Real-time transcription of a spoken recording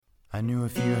I knew a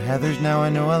few Heathers, now I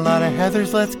know a lot of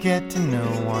Heathers. Let's get to know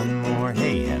one more.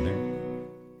 Hey, Heather.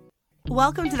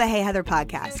 Welcome to the Hey Heather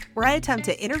podcast, where I attempt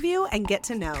to interview and get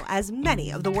to know as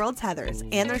many of the world's Heathers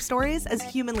and their stories as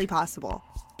humanly possible.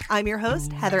 I'm your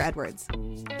host, Heather Edwards.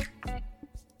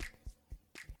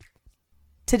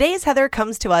 Today's Heather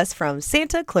comes to us from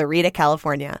Santa Clarita,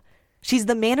 California. She's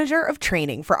the manager of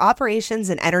training for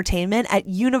operations and entertainment at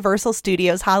Universal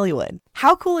Studios Hollywood.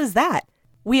 How cool is that?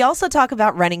 We also talk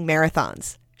about running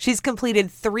marathons. She's completed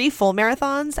 3 full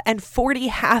marathons and 40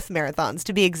 half marathons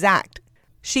to be exact.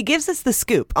 She gives us the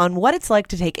scoop on what it's like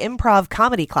to take improv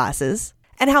comedy classes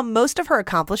and how most of her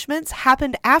accomplishments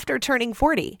happened after turning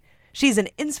 40. She's an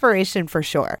inspiration for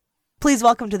sure. Please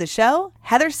welcome to the show,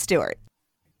 Heather Stewart.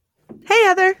 Hey,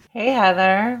 Heather. Hey,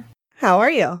 Heather. How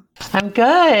are you? I'm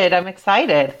good. I'm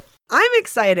excited. I'm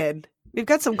excited. We've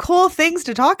got some cool things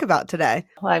to talk about today.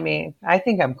 Well, I mean, I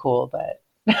think I'm cool, but...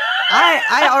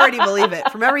 I already believe it.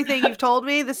 From everything you've told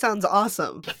me, this sounds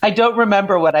awesome. I don't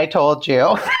remember what I told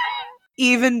you.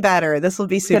 Even better. This will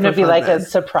be super fun. It's going to be like then. a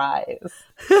surprise.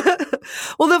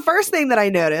 Well, the first thing that I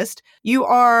noticed, you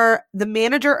are the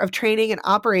manager of training and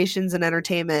operations and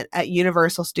entertainment at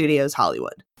Universal Studios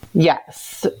Hollywood.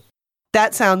 Yes.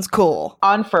 That sounds cool.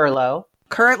 On furlough.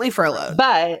 Currently furloughed.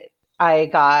 But I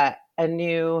got a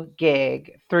new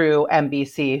gig through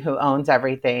NBC, who owns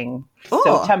everything. Ooh.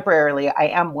 So temporarily I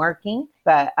am working,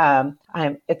 but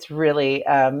it's really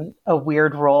a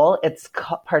weird role. It's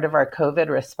part of our COVID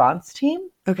response team.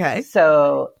 Okay.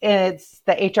 So it's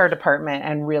the HR department.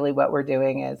 And really what we're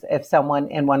doing is if someone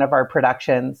in one of our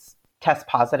productions tests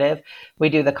positive, we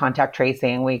do the contact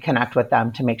tracing. We connect with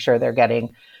them to make sure they're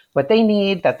getting what they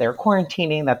need, that they're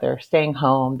quarantining, that they're staying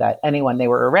home, that anyone they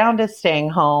were around is staying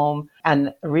home.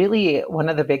 And really, one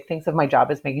of the big things of my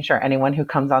job is making sure anyone who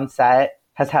comes on set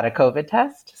has had a COVID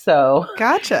test. So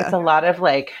Gotcha. It's a lot of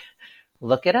like,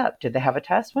 look it up. Did they have a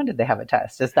test? When did they have a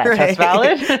test? Is that test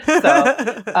valid?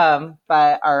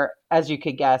 But as you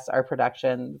could guess, our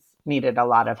productions needed a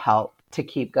lot of help to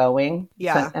keep going.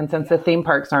 Yeah. And since the theme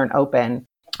parks aren't open,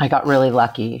 I got really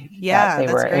lucky that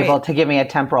they were great. able to give me a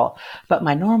temporal. But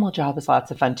my normal job is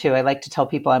lots of fun too. I like to tell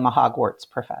people I'm a Hogwarts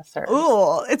professor.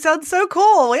 Ooh, it sounds so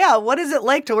cool. Yeah. What is it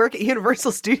like to work at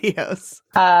Universal Studios?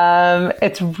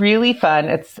 It's really fun.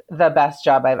 It's the best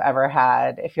job I've ever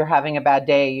had. If you're having a bad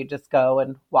day, you just go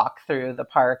and walk through the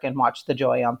park and watch the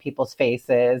joy on people's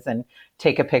faces and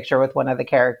take a picture with one of the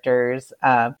characters.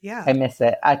 I miss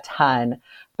it a ton.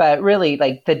 But really,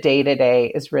 like the day-to-day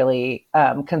is really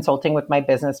consulting with my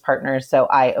business partners. So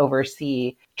I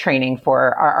oversee training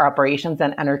for our operations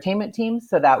and entertainment teams.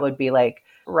 So that would be like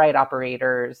ride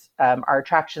operators, our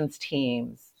attractions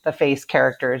teams, the face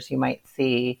characters you might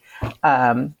see,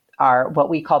 are what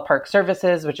we call park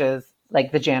services, which is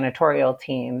like the janitorial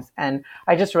teams. And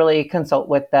I just really consult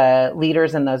with the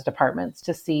leaders in those departments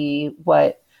to see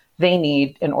what they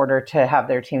need in order to have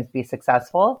their teams be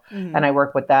successful. Mm-hmm. And I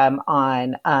work with them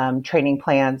on training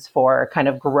plans for kind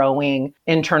of growing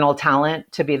internal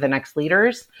talent to be the next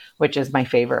leaders, which is my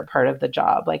favorite part of the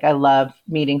job. Like I love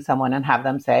meeting someone and have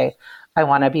them say, I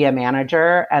want to be a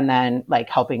manager, and then like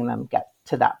helping them get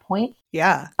to that point.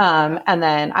 Yeah. And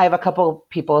then I have a couple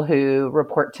people who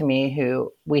report to me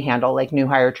who we handle like new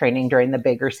hire training during the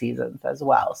bigger seasons as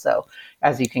well. So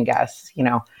as you can guess, you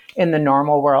know, in the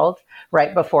normal world,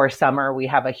 right before summer, we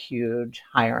have a huge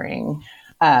hiring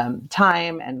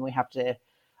time, and we have to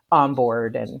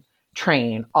onboard and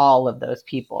train all of those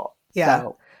people. Yeah.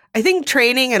 So, I think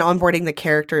training and onboarding the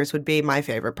characters would be my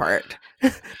favorite part.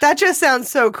 That just sounds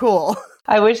so cool.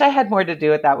 I wish I had more to do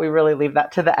with that. We really leave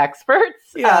that to the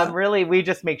experts. Yeah. Really, we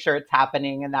just make sure it's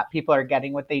happening and that people are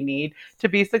getting what they need to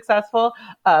be successful.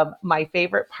 My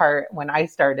favorite part when I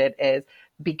started is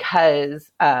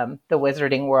because the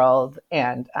Wizarding World,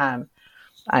 and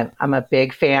I'm a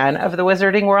big fan of the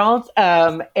Wizarding World,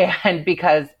 and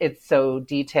because it's so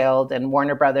detailed, and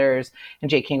Warner Brothers and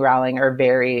J.K. Rowling are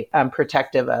very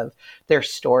protective of their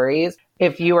stories.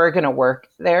 If you are going to work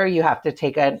there, you have to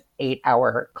take an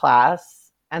 8-hour class.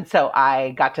 And so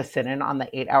I got to sit in on the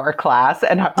 8-hour class,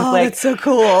 and I was that's so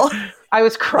cool. I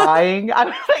was crying. I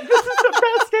was like, this is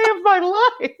the best day of my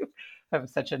life. I'm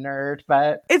such a nerd,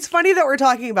 but it's funny that we're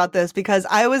talking about this because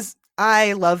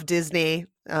I love Disney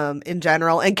in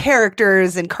general, and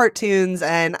characters and cartoons,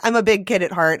 and I'm a big kid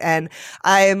at heart, and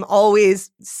I'm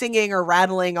always singing or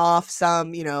rattling off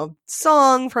some, you know,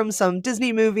 song from some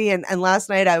Disney movie. And last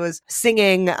night I was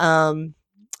singing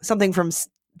something from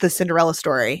the Cinderella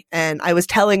story. And I was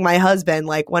telling my husband,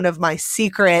 like, one of my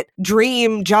secret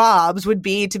dream jobs would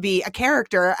be to be a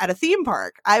character at a theme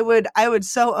park. I would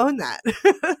so own that.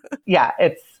 Yeah,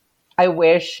 I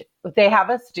wish they have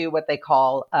us do what they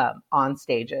call on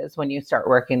stages when you start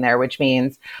working there, which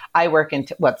means I work in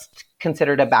what's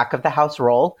considered a back of the house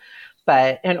role.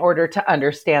 But in order to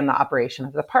understand the operation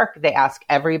of the park, they ask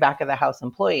every back of the house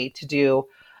employee to do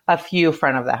a few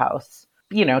front of the house,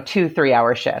 2-3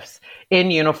 hour shifts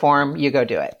in uniform. You go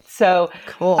do it. So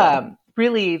Cool.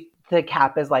 Really the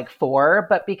cap is like 4,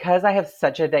 but because I have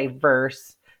such a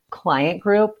diverse client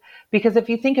group, because if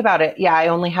you think about it, I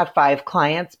only have 5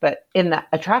 clients, but in the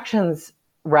attractions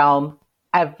realm,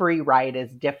 every ride is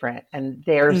different. And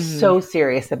they're so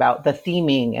serious about the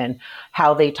theming and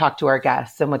how they talk to our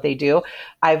guests and what they do.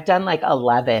 I've done like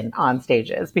 11 on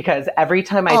stages because every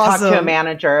time I talk to a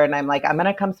manager and I'm like, I'm going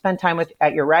to come spend time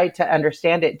at your ride to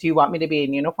understand it. Do you want me to be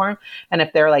in uniform? And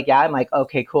if they're like, yeah, I'm like,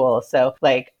 okay, cool. So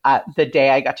like the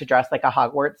day I got to dress like a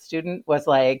Hogwarts student was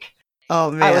like,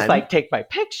 oh man, I was like, take my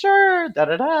picture,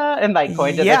 and like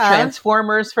going to the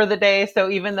Transformers for the day. So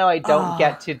even though I don't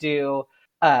get to do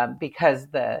because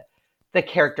the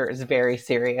character is very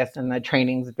serious and the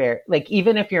training's very, like,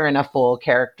 even if you're in a full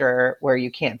character where you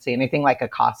can't see anything like a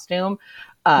costume,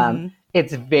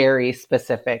 it's very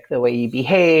specific the way you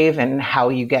behave and how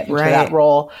you get into that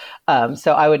role.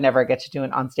 So I would never get to do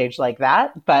an on stage like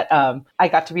that, but I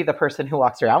got to be the person who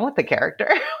walks around with the character,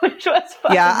 which was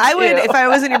fun. Yeah, I would, if I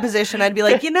was in your position, I'd be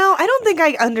like, I don't think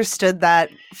I understood that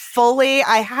fully.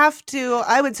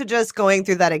 I would suggest going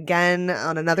through that again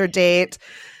on another date.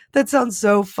 That sounds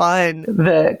so fun.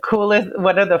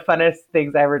 One of the funnest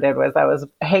things I ever did was I was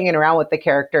hanging around with the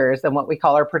characters and what we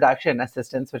call our production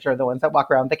assistants, which are the ones that walk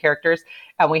around with the characters.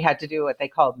 And we had to do what they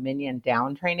call minion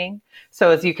down training.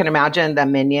 So as you can imagine, the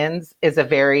minions is a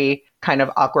very kind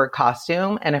of awkward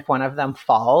costume. And if one of them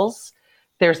falls,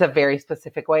 there's a very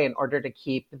specific way in order to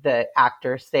keep the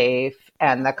actor safe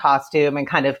and the costume and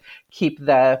kind of keep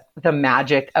the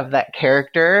magic of that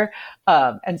character.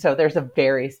 And so there's a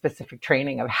very specific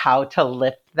training of how to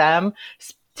lift them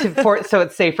so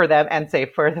it's safe for them and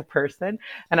safe for the person.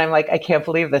 And I'm like, I can't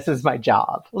believe this is my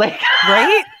job. Like,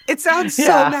 right? It sounds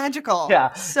so magical.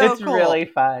 Yeah. So it's cool. really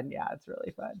fun. Yeah, it's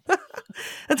really fun.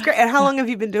 That's great. And how long have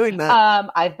you been doing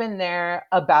that? I've been there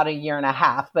about 1.5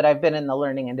 years, but I've been in the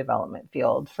learning and development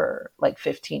field for like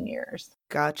 15 years.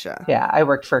 Gotcha. Yeah, I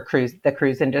worked for the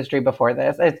cruise industry before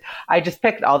this. I just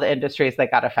picked all the industries that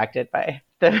got affected by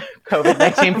the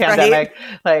COVID-19 pandemic.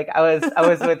 Like I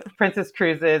was with Princess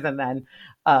Cruises and then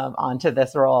onto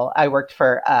this role. I worked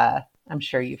for I'm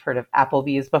sure you've heard of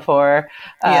Applebee's before.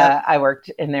 I worked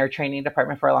in their training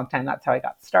department for a long time. That's how I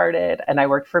got started. And I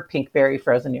worked for Pinkberry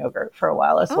frozen yogurt for a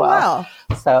while as well.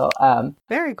 Wow. So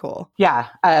very cool. Yeah.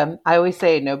 I always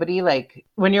say nobody, like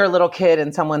when you're a little kid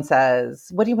and someone says,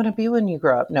 what do you want to be when you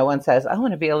grow up? No one says, I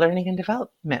want to be a learning and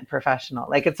development professional.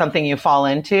 Like it's something you fall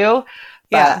into.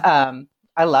 But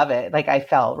I love it. Like I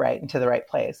fell right into the right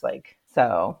place. Like,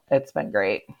 so it's been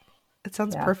great. It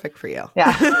sounds perfect for you.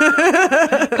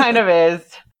 Yeah. Kind of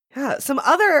is. Yeah. Some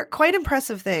other quite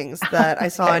impressive things that I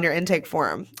saw on your intake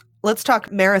form. Let's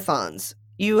talk marathons.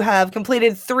 You have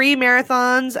completed 3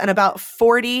 marathons and about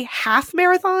 40 half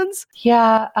marathons.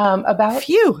 Yeah. About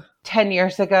 10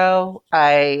 years ago,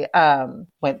 I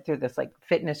went through this like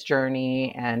fitness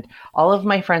journey and all of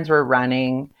my friends were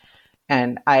running.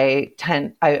 And I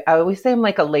always say I'm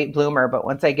like a late bloomer, but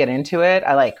once I get into it,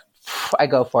 I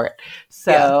go for it.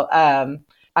 So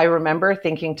I remember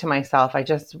thinking to myself, I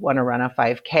just want to run a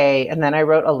 5K. And then I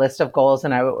wrote a list of goals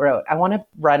and I wrote, I want to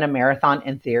run a marathon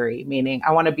in theory, meaning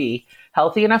I want to be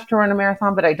healthy enough to run a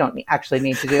marathon, but I don't actually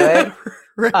need to do it.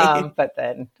 Right. But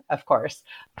then, of course,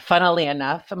 funnily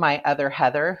enough, my other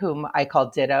Heather, whom I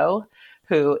call Ditto,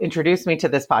 who introduced me to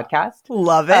this podcast.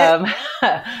 Love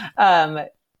it.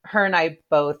 Her and I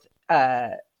both,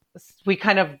 we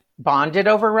kind of bonded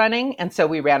over running. And so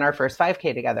we ran our first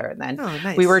 5K together. And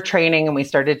then we were training and we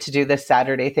started to do this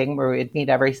Saturday thing where we'd meet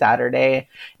every Saturday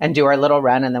and do our little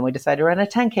run. And then we decided to run a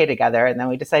 10K together. And then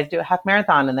we decided to do a half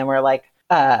marathon. And then we're like,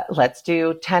 let's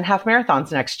do 10 half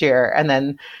marathons next year. And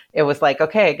then it was like,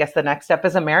 okay, I guess the next step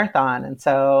is a marathon. And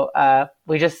so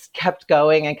we just kept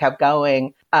going and kept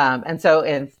going. And so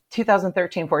in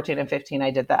 2013, 14, and 15, I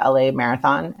did the LA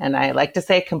marathon. And I like to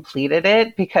say completed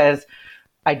it because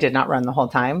I did not run the whole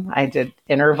time. I did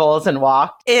intervals and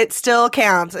walked. It still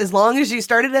counts. As long as you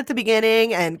started at the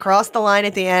beginning and crossed the line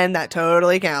at the end, that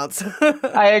totally counts.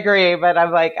 I agree. But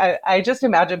I'm like, I just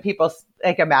imagine people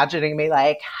like imagining me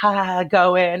like,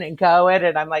 going and going.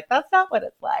 And I'm like, that's not what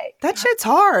it's like. That shit's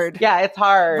hard. Yeah, it's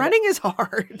hard. Running is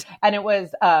hard. And it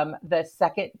was the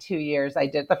second 2 years I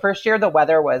did. The first year, the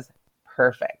weather was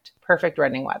perfect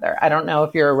running weather. I don't know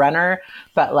if you're a runner,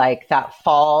 but like that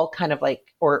fall kind of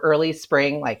like, or early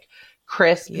spring, like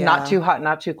crisp, Yeah. not too hot,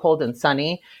 not too cold, and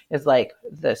sunny is like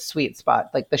the sweet spot,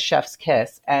 like the chef's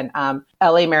kiss. And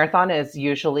LA Marathon is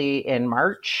usually in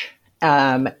March,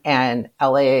 and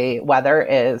LA weather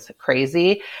is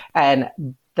crazy. And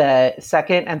the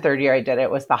second and third year I did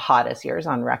it was the hottest years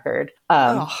on record.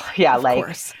 Yeah, of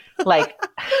course. like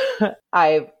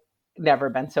I've never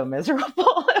been so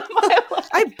miserable in my life.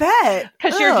 I bet.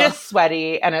 Because you're just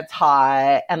sweaty and it's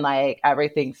hot and like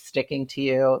everything's sticking to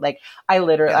you. Like I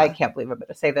can't believe I'm going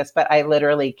to say this, but I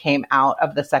literally came out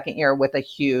of the second year with a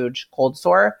huge cold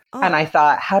sore. And I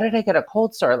thought, how did I get a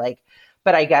cold sore?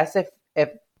 But I guess if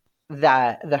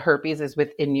the herpes is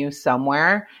within you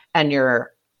somewhere and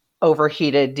you're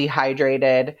overheated,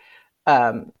 dehydrated,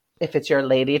 if it's your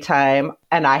lady time.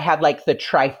 And I had like the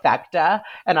trifecta,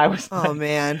 and I was oh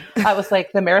man, I was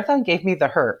like, the marathon gave me the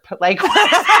herp. Like,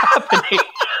 what is happening?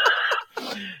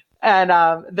 And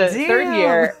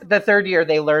the third year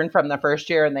they learned from the first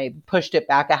year and they pushed it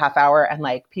back a half hour, and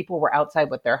like people were outside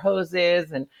with their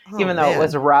hoses, and even though it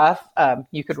was rough,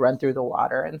 you could run through the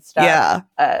water and stuff. Yeah.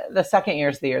 The second year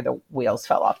is the year the wheels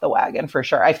fell off the wagon for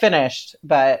sure. I finished,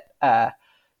 but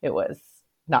it was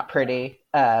not pretty.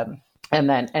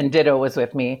 And Ditto was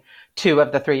with me 2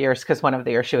 of the 3 years, because one of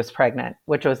the years she was pregnant,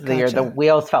 which was the year the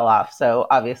wheels fell off. So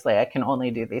obviously I can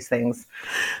only do these things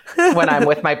when I'm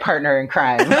with my partner in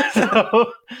crime.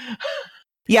 So.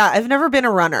 Yeah, I've never been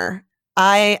a runner.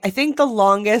 I think the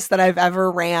longest that I've ever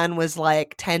ran was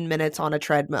like 10 minutes on a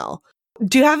treadmill.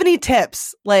 Do you have any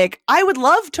tips? Like, I would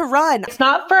love to run. It's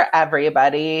not for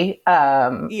everybody.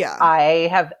 Yeah. I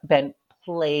have been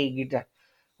plagued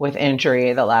with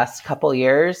injury the last couple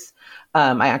years.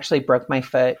 I actually broke my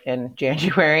foot in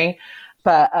January,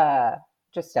 but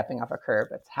just stepping off a curb,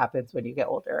 it happens when you get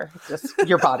older. It's just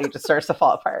your body just starts to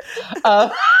fall apart.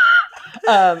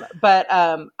 But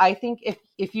I think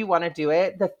if you want to do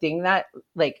it, the thing that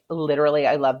like literally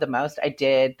I love the most,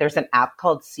 there's an app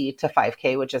called C to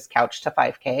 5K, which is Couch to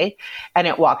 5K. And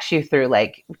it walks you through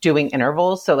like doing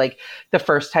intervals. So like the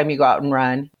first time you go out and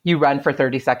run, you run for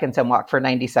 30 seconds and walk for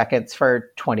 90 seconds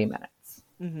for 20 minutes.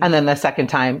 Mm-hmm. And then the second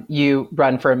time you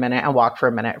run for a minute and walk for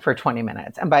a minute for 20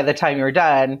 minutes. And by the time you're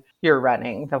done, you're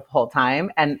running the whole time.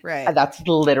 And that's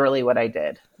literally what I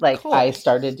did. Like cool. I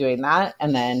started doing that.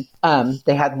 And then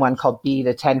they had one called B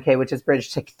to 10K, which is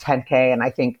Bridge to 10K. And I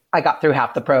think I got through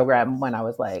half the program when I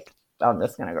was like, oh, I'm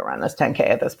just going to go run this 10K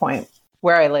at this point.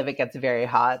 Where I live, it gets very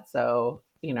hot. So,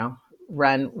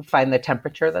 find the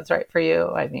temperature that's right for you.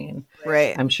 I mean,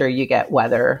 I'm sure you get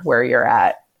weather where you're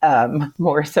at.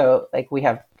 More so like we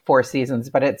have 4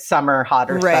 seasons, but it's summer,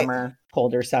 hotter summer,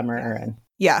 colder summer. And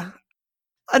yeah.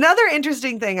 Another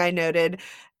interesting thing I noted,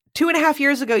 2.5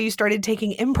 years ago, you started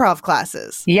taking improv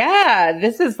classes. Yeah.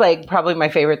 This is like probably my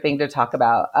favorite thing to talk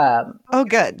about. Oh,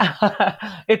 good.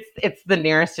 It's the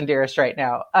nearest and dearest right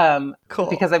now. Cool.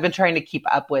 Because I've been trying to keep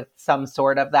up with some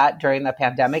sort of that during the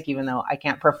pandemic, even though I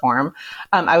can't perform.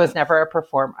 I was never a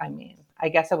performer. I mean, I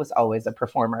guess I was always a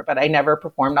performer, but I never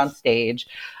performed on stage.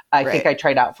 I think I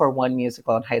tried out for one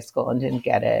musical in high school and didn't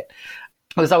get it.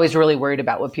 I was always really worried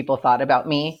about what people thought about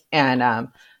me. And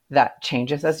that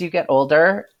changes as you get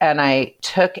older. And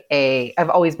I've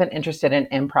always been interested in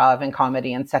improv and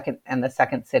comedy in the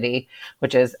Second City,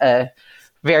 which is a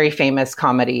very famous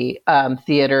comedy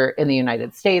theater in the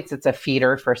United States. It's a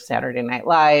feeder for Saturday Night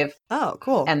Live. Oh,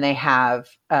 cool. And they have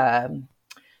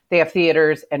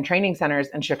theaters and training centers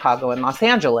in Chicago and Los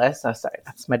Angeles. Oh, sorry,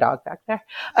 that's my dog back there.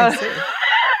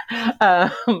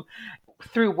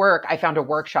 Through work, I found a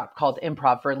workshop called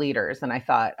Improv for Leaders. And I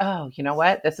thought, oh, you know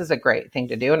what? This is a great thing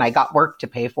to do. And I got work to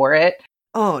pay for it.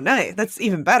 Oh, nice. That's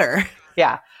even better.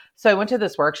 Yeah. So I went to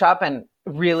this workshop and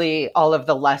really all of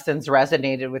the lessons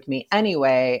resonated with me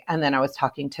anyway. And then I was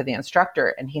talking to the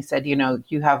instructor and he said,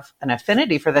 you have an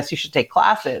affinity for this. You should take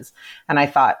classes. And I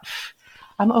thought,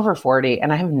 I'm over 40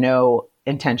 and I have no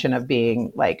intention of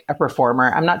being like a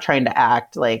performer. I'm not trying to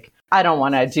act like I don't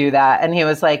want to do that. And he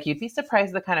was like, you'd be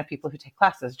surprised the kind of people who take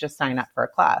classes, just sign up for a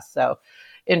class. So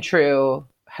in true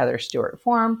Heather Stewart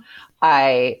form,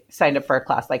 I signed up for a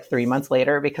class like 3 months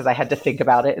later because I had to think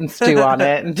about it and stew on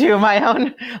it and do my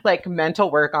own like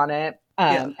mental work on it.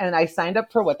 And I signed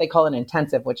up for what they call an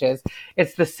intensive, which is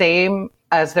it's the same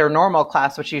as their normal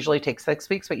class, which usually takes 6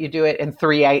 weeks, but you do it in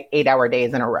 3 8-hour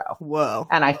days in a row. Whoa.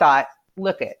 And I thought,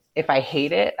 if I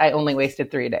hate it, I only wasted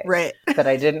 3 days. Right. But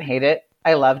I didn't hate it.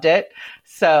 I loved it.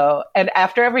 So, and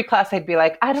after every class, I'd be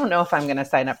like, I don't know if I'm going to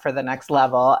sign up for the next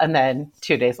level. And then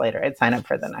 2 days later, I'd sign up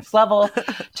for the next level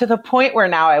to the point where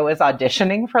now I was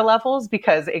auditioning for levels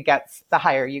because it gets, the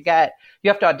higher you get,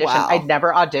 you have to audition. Wow. I'd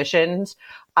never auditioned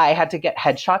I had to get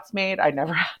headshots made. I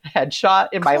never had a headshot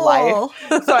in my life.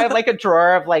 So I have like a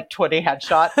drawer of like 20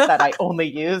 headshots that I only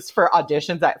use for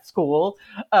auditions at school.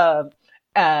 And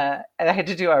I had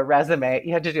to do a resume.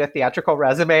 You had to do a theatrical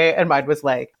resume. And mine was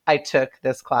like, I took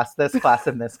this class,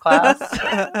 and this class.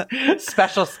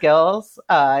 Special skills.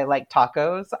 I like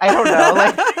tacos. I don't know.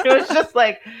 Like, it was just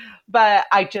like, but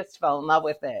I just fell in love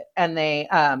with it. And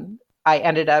I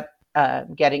ended up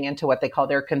getting into what they call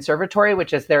their conservatory,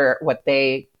 which is what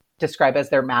they describe as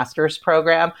their master's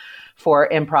program for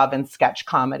improv and sketch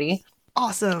comedy.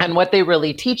 Awesome. And what they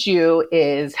really teach you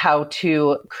is how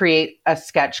to create a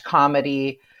sketch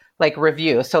comedy like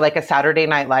review. So like a Saturday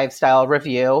Night Live style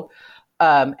review.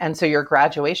 And so your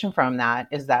graduation from that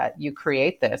is that you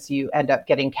create this, you end up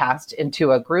getting cast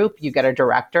into a group, you get a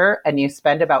director, and you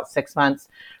spend about 6 months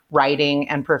writing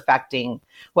and perfecting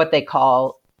what they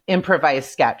call improvised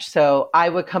sketch. So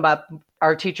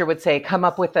our teacher would say, come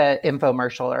up with an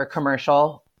infomercial or a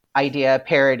commercial idea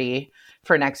parody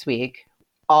for next week.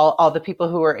 All the people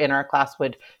who were in our class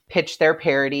would pitch their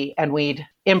parody and we'd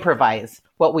improvise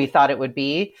what we thought it would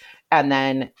be. And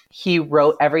then he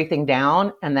wrote everything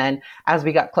down. And then as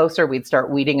we got closer, we'd start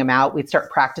weeding them out. We'd start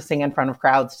practicing in front of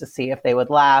crowds to see if they would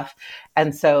laugh.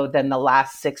 And so then the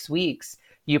last 6 weeks,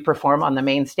 you perform on the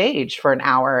main stage for an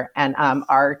hour. And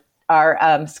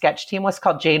our sketch team was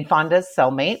called Jane Fonda's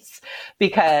Cellmates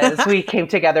because we came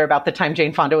together about the time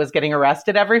Jane Fonda was getting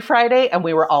arrested every Friday, and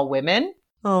we were all women.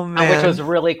 Oh man, which was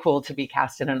really cool to be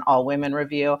cast in an all women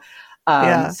review.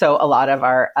 So a lot of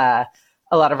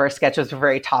our sketches were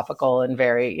very topical and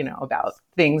very, about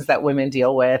things that women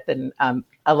deal with, and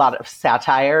a lot of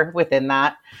satire within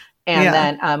that. And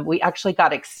then we actually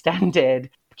got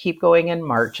extended. Keep going in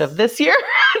March of this year.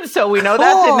 So we know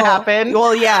that didn't happen.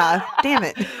 Well, yeah. Damn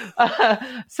it.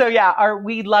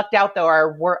 We lucked out though.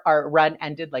 Our run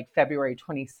ended like February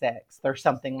 26th or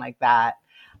something like that.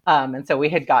 And so we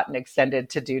had gotten extended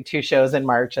to do 2 shows in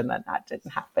March, and then that didn't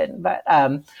happen. But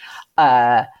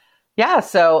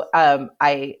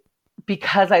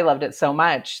because I loved it so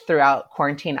much throughout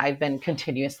quarantine, I've been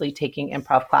continuously taking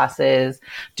improv classes,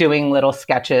 doing little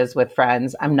sketches with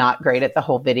friends. I'm not great at the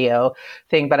whole video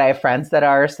thing, but I have friends that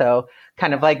are. So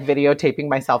kind of like videotaping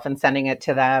myself and sending it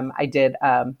to them. I did,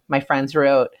 my friends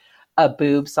wrote a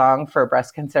boob song for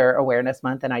Breast Cancer Awareness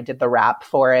Month, and I did the rap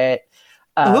for it.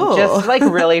 Just like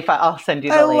really fun. I'll send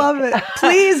you the link. I love it.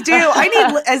 Please do. I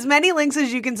need as many links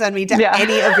as you can send me to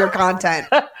any of your content.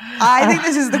 I think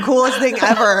this is the coolest thing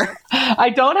ever.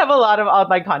 I don't have a lot of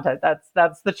online content.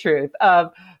 That's the truth.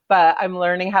 But I'm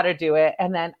learning how to do it.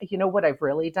 And then, what I've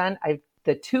really done?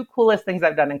 The 2 coolest things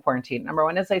I've done in quarantine. Number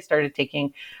 1 is I started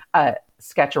taking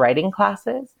sketch writing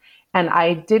classes. And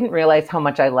I didn't realize how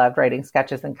much I loved writing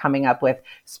sketches and coming up with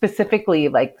specifically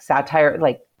like satire,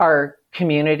 like our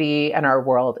community and our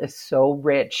world is so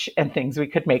rich and things we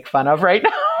could make fun of right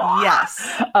now.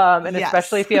 Yes.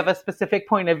 Especially if you have a specific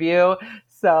point of view.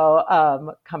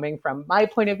 So coming from my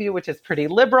point of view, which is pretty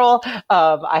liberal,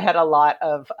 I had a lot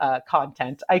of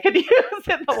content I could use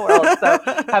in the world. So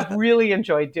I've really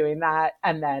enjoyed doing that.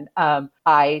 And then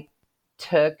I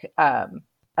took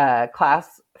a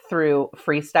class through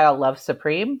Freestyle Love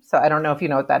Supreme. So I don't know if you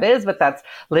know what that is, but that's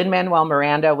Lin-Manuel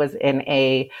Miranda was in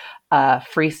a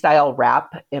freestyle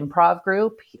rap improv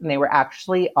group. And they were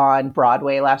actually on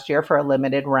Broadway last year for a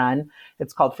limited run.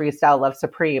 It's called Freestyle Love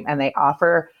Supreme. And they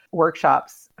offer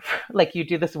workshops, like you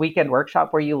do this weekend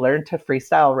workshop where you learn to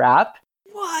freestyle rap.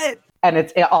 What? And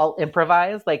it's all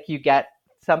improvised. Like you get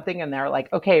something and they're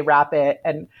like, okay, rap it.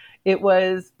 And it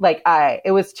was like,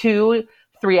 it was 2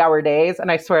 3-hour days.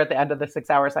 And I swear at the end of the 6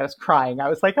 hours, I was crying. I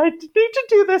was like, I need to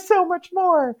do this so much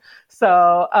more.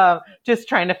 So just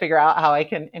trying to figure out how I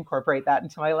can incorporate that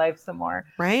into my life some more.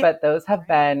 Right. But those have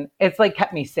been, it's like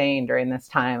kept me sane during this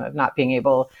time of not being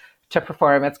able to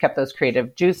perform. It's kept those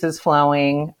creative juices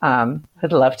flowing.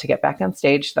 I'd love to get back on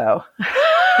stage though.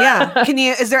 Yeah.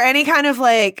 Is there any kind of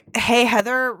like, hey,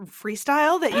 Heather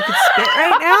freestyle that you could spit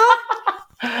right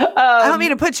now? I don't mean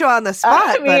to put you on the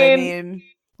spot, but I mean,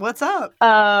 what's up?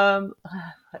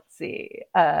 Let's see.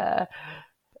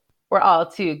 We're all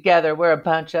together. We're a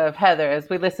bunch of Heathers.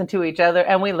 We listen to each other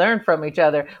and we learn from each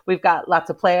other. We've got lots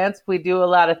of plans. We do a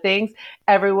lot of things.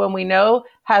 Everyone we know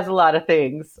has a lot of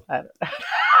things.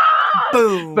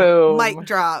 Boom. Boom. Mic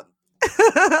drop.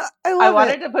 I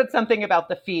wanted to put something about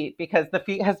the feet because the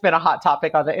feet has been a hot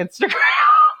topic on the Instagram.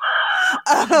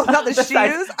 Oh, about the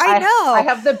shoes? I know. I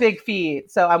have the big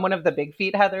feet. So I'm one of the big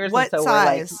feet Heathers. What and so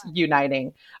size? We're like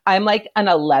uniting. I'm like an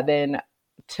 11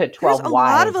 to 12 There's a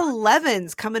wide. lot of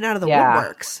 11s coming out of the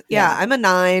woodworks. Yeah, I'm a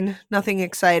 9. Nothing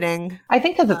exciting. I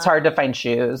think because it's hard to find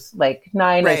shoes. Like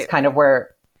 9 is kind of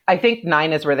where I think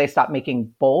 9 is where they stop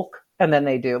making bulk. And then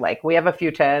they do like, we have a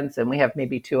few 10s and we have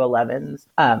maybe 2 11s.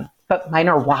 But mine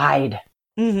are wide.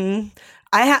 Mm-hmm.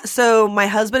 So my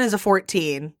husband is a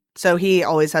 14. So he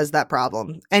always has that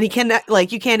problem. And he can,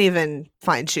 like, you can't even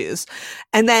find shoes.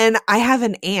 And then I have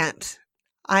an aunt.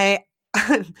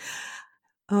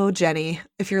 Oh, Jenny,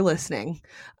 if you're listening.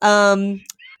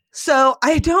 So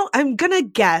I'm going to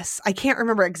guess, I can't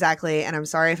remember exactly. And I'm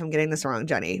sorry if I'm getting this wrong,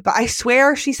 Jenny, but I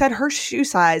swear she said her shoe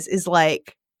size is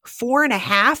like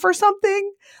 4.5 or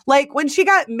something. Like when she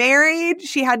got married,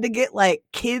 she had to get like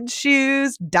kids'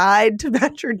 shoes dyed to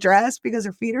match her dress because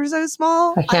her feet are so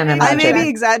small. I can't imagine. I may be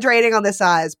exaggerating on the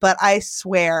size, but I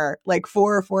swear like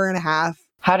 4.5.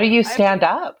 How do you stand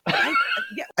up?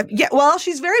 Yeah. Well,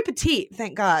 she's very petite.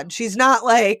 Thank God. She's not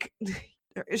like,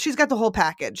 she's got the whole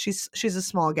package. She's a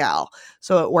small gal,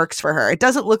 so it works for her. It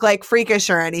doesn't look like freakish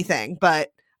or anything,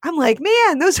 but I'm like,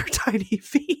 man, those are tiny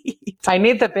feet. I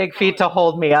need the big feet to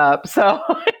hold me up, so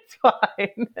it's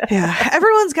fine. Yeah,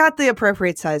 everyone's got the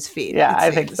appropriate size feet. Yeah,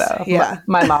 I think so. Yeah.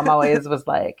 My mom always was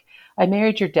like, I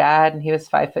married your dad and he was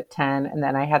 5'10", and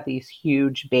then I had these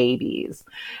huge babies.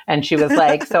 And she was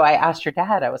like, so I asked your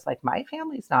dad, I was like, my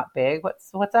family's not big.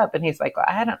 What's up? And he's like, well,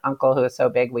 I had an uncle who was so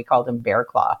big, we called him Bear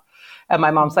Claw. And my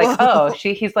mom's like,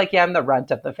 he's like, yeah, I'm the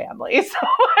runt of the family. So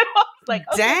my mom's like,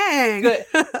 okay, dang, good.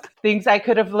 Things I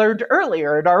could have learned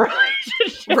earlier in our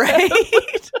relationship.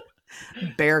 Right?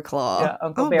 Bear Claw. Yeah,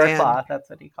 Uncle Bear Claw. That's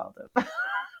what he called him.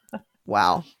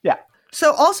 Wow. Yeah.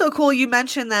 So also cool, you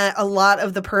mentioned that a lot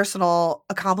of the personal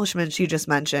accomplishments you just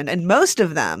mentioned, and most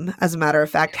of them, as a matter of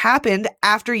fact, happened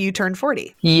after you turned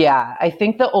 40. Yeah, I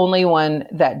think the only one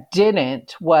that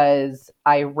didn't was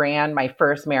I ran my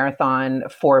first marathon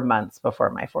 4 months before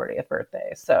my 40th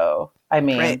birthday. So, I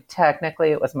mean,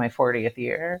 Technically it was my 40th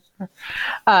year.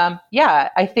 Yeah,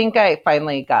 I think I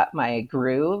finally got my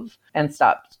groove and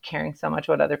stopped caring so much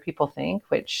what other people think,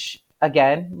 which...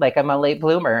 Again, like I'm a late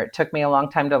bloomer. It took me a long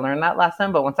time to learn that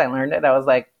lesson. But once I learned it, I was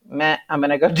like, meh, I'm going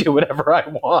to go do whatever I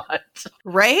want.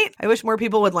 Right? I wish more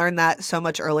people would learn that so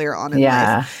much earlier on in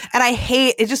life. And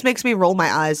it just makes me roll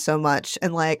my eyes so much.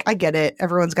 And like, I get it.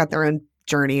 Everyone's got their own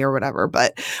journey or whatever.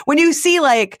 But when you see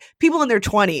like people in their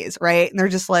 20s, right? And they're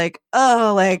just like,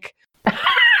 oh, like...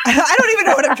 I don't even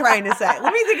know what I'm trying to say.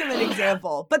 Let me think of an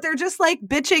example. But they're just like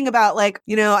bitching about like,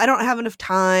 I don't have enough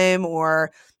time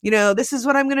or, this is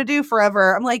what I'm going to do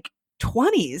forever. I'm like,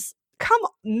 20s? Come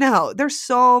on. No, there's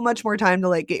so much more time to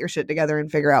like get your shit together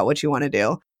and figure out what you want to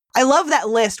do. I love that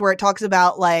list where it talks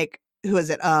about like, who is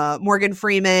it? Morgan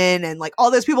Freeman and like all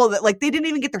those people that like, they didn't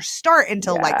even get their start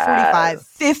until like 45,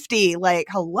 50. Like,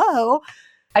 hello.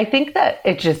 I think that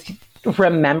it just...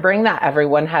 remembering that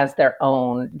everyone has their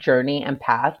own journey and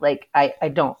path. Like, I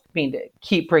don't mean to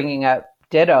keep bringing up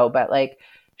Ditto, but like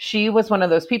she was one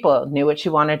of those people, knew what she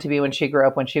wanted to be when she grew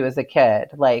up, when she was a kid,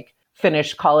 like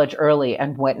finished college early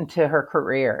and went into her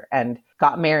career and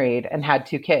got married and had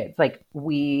 2 kids. Like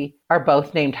we are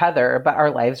both named Heather, but our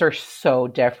lives are so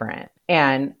different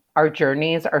and our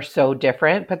journeys are so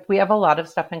different, but we have a lot of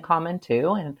stuff in common too.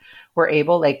 And we're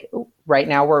able, like right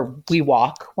now we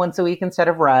walk once a week instead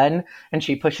of run. And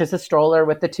she pushes a stroller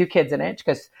with the 2 kids in it.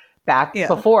 Because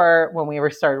before when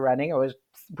we started running,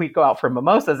 we'd go out for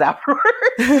mimosas afterwards.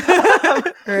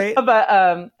 Right.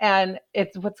 But, and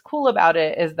what's cool about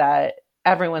it is that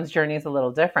everyone's journey is a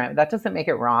little different. That doesn't make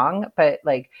it wrong, but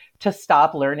like to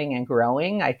stop learning and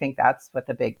growing, I think that's what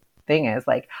the big thing is.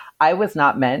 Like I was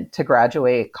not meant to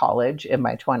graduate college in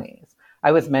my 20s.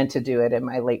 I was meant to do it in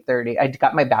my late 30s. I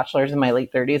got my bachelor's in my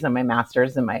late 30s and my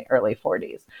master's in my early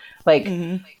 40s. Like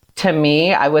to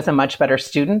me, I was a much better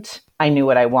student. I knew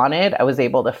what I wanted. I was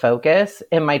able to focus.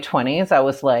 In my 20s, I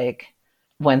was like,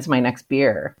 when's my next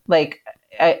beer? Like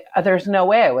there's no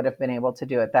way I would have been able to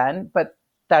do it then, but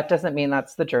that doesn't mean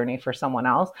that's the journey for someone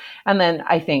else. And then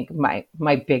I think my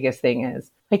biggest thing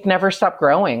is like, never stop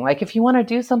growing. Like if you want to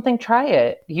do something, try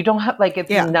it. You don't have like,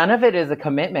 none of it is a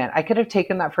commitment. I could have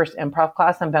taken that first improv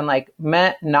class and been like,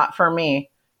 meh, not for me.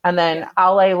 And then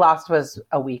all I lost was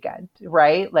a weekend,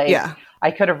 right? Like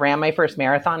I could have ran my first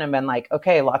marathon and been like,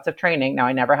 okay, lots of training. Now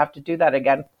I never have to do that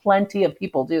again. Plenty of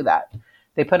people do that.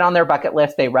 They put on their bucket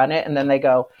list, they run it, and then they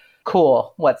go,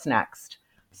 cool, what's next?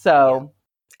 So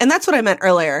And that's what I meant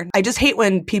earlier. I just hate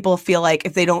when people feel like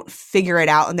if they don't figure it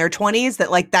out in their 20s,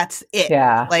 that like, that's it.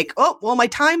 Yeah. Like, oh, well, my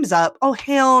time's up. Oh,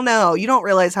 hell no. You don't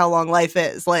realize how long life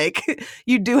is. Like,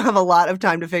 you do have a lot of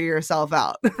time to figure yourself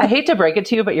out. I hate to break it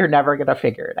to you, but you're never going to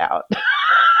figure it out.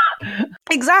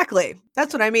 Exactly.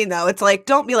 That's what I mean, though. It's like,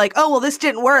 don't be like, oh, well, this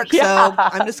didn't work. So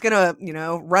I'm just going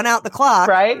to, run out the clock.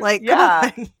 Right? Like, yeah.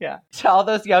 come on. Yeah. To all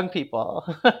those young people,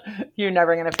 you're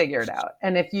never going to figure it out.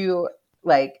 And if you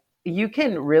like you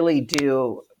can really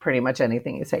do pretty much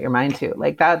anything you set your mind to.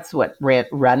 Like that's what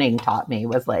running taught me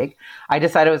was like, I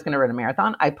decided I was going to run a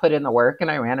marathon. I put in the work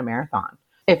and I ran a marathon.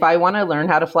 If I want to learn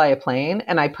how to fly a plane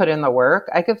and I put in the work,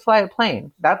 I could fly a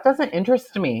plane. That doesn't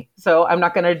interest me. So I'm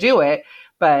not going to do it.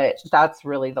 But that's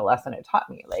really the lesson it taught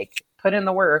me. Like put in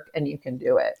the work and you can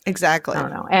do it. Exactly. I don't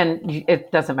know. And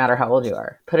it doesn't matter how old you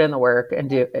are. Put in the work and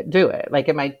do it. Like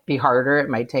it might be harder. It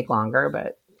might take longer,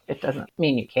 but it doesn't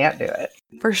mean you can't do it.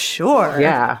 For sure.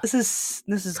 Yeah. This is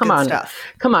Come good on. stuff.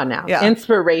 Come on now. Yeah.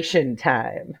 Inspiration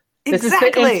time. This is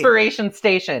Exactly. the inspiration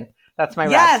station. That's my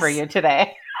rap for you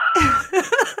today.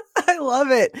 I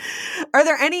love it. Are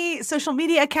there any social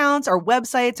media accounts or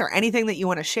websites or anything that you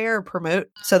want to share or promote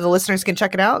so the listeners can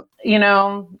check it out? You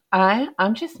know,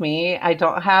 I'm just me. I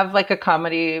don't have like a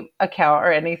comedy account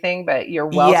or anything, but you're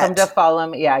welcome to follow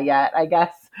me. Yeah, yet, I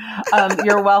guess.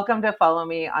 You're welcome to follow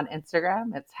me on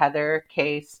Instagram. It's Heather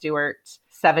K. Stewart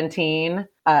 17.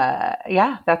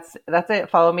 Yeah, that's it.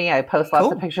 Follow me. I post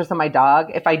lots of pictures of my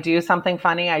dog. If I do something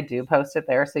funny, I do post it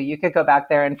there. So you could go back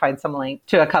there and find some link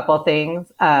to a couple of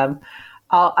things. I'm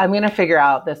going to figure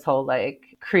out this whole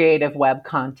like creative web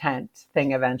content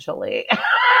thing eventually.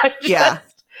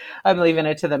 I'm leaving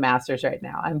it to the masters right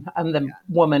now. I'm the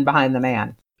woman behind the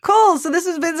man. Cool. So this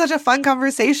has been such a fun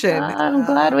conversation. I'm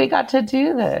glad we got to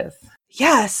do this.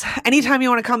 Yes. Anytime you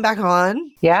want to come back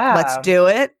on. Yeah. Let's do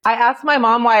it. I asked my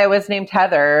mom why I was named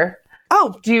Heather.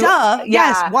 Oh, duh. Yeah.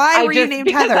 Yes. Why were you named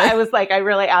Heather? I was like, I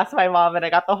really asked my mom and I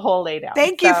got the whole lay down.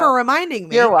 Thank you for reminding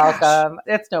me. You're welcome.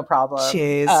 It's no problem.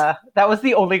 Jeez. That was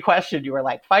the only question. You were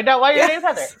like, find out why your name's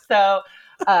Heather. So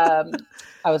I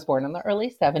was born in the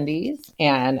early 70s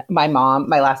and my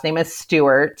last name is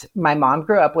Stewart. My mom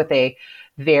grew up with a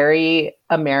very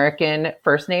American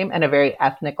first name and a very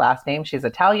ethnic last name. She's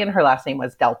Italian. Her last name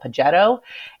was Del Pagetto.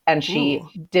 And she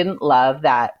didn't love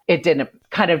that it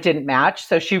didn't match.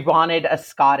 So she wanted a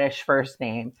Scottish first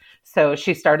name. So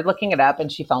she started looking it up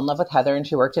and she fell in love with Heather and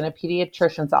she worked in a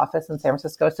pediatrician's office in San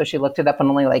Francisco. So she looked it up and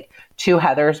only like 2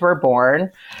 Heathers were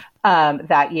born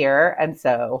that year. And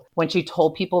so when she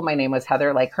told people my name was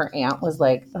Heather, like her aunt was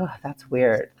like, oh, that's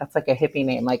weird. That's like a hippie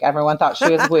name. Like everyone thought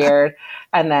she was weird.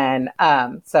 And then,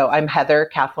 so I'm Heather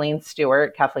Kathleen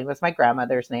Stewart. Kathleen was my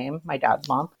grandmother's name, my dad's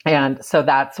mom. And so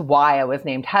that's why I was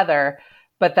named Heather.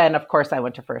 But then, of course, I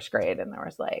went to first grade and there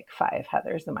was like 5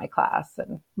 Heathers in my class.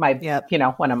 And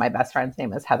one of my best friends'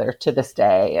 name is Heather to this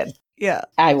day. And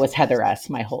I was Heather S.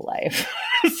 my whole life.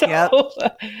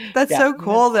 That's so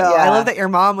cool, though. I love that your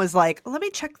mom was like, let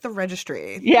me check the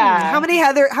registry. Yeah. How many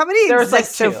exist like 2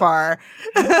 so far?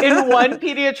 In one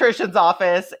pediatrician's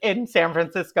office in San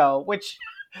Francisco, which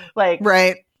like,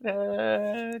 right.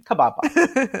 Come on.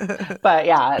 But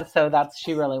yeah, so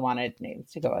she really wanted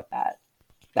names to go with that.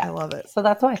 I love it. So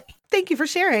that's why. Thank you for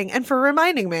sharing and for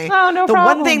reminding me. Oh, no the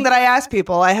problem. one thing that I ask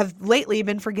people, I have lately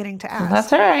been forgetting to ask.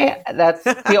 That's all right. That's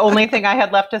the only thing I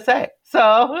had left to say. So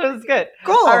it was good.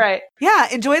 Cool. All right. Yeah.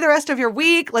 Enjoy the rest of your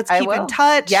week. Let's keep in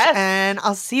touch. Yes. And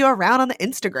I'll see you around on the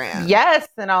Instagram. Yes.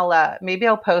 And maybe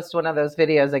I'll post one of those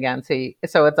videos again so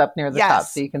it's up near the top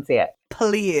so you can see it.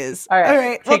 Please. All right. All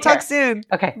right. We'll talk soon.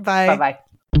 Okay. Bye. Bye-bye.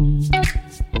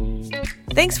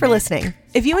 Thanks for listening.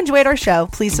 If you enjoyed our show,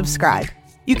 please subscribe.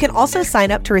 You can also sign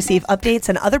up to receive updates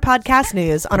and other podcast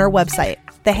news on our website,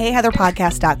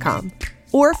 theheyheatherpodcast.com,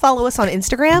 or follow us on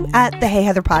Instagram at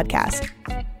theheyheatherpodcast.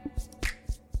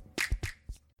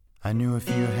 I knew a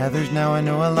few Heathers, now I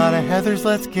know a lot of Heathers.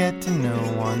 Let's get to know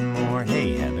one more.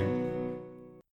 Hey, Heather.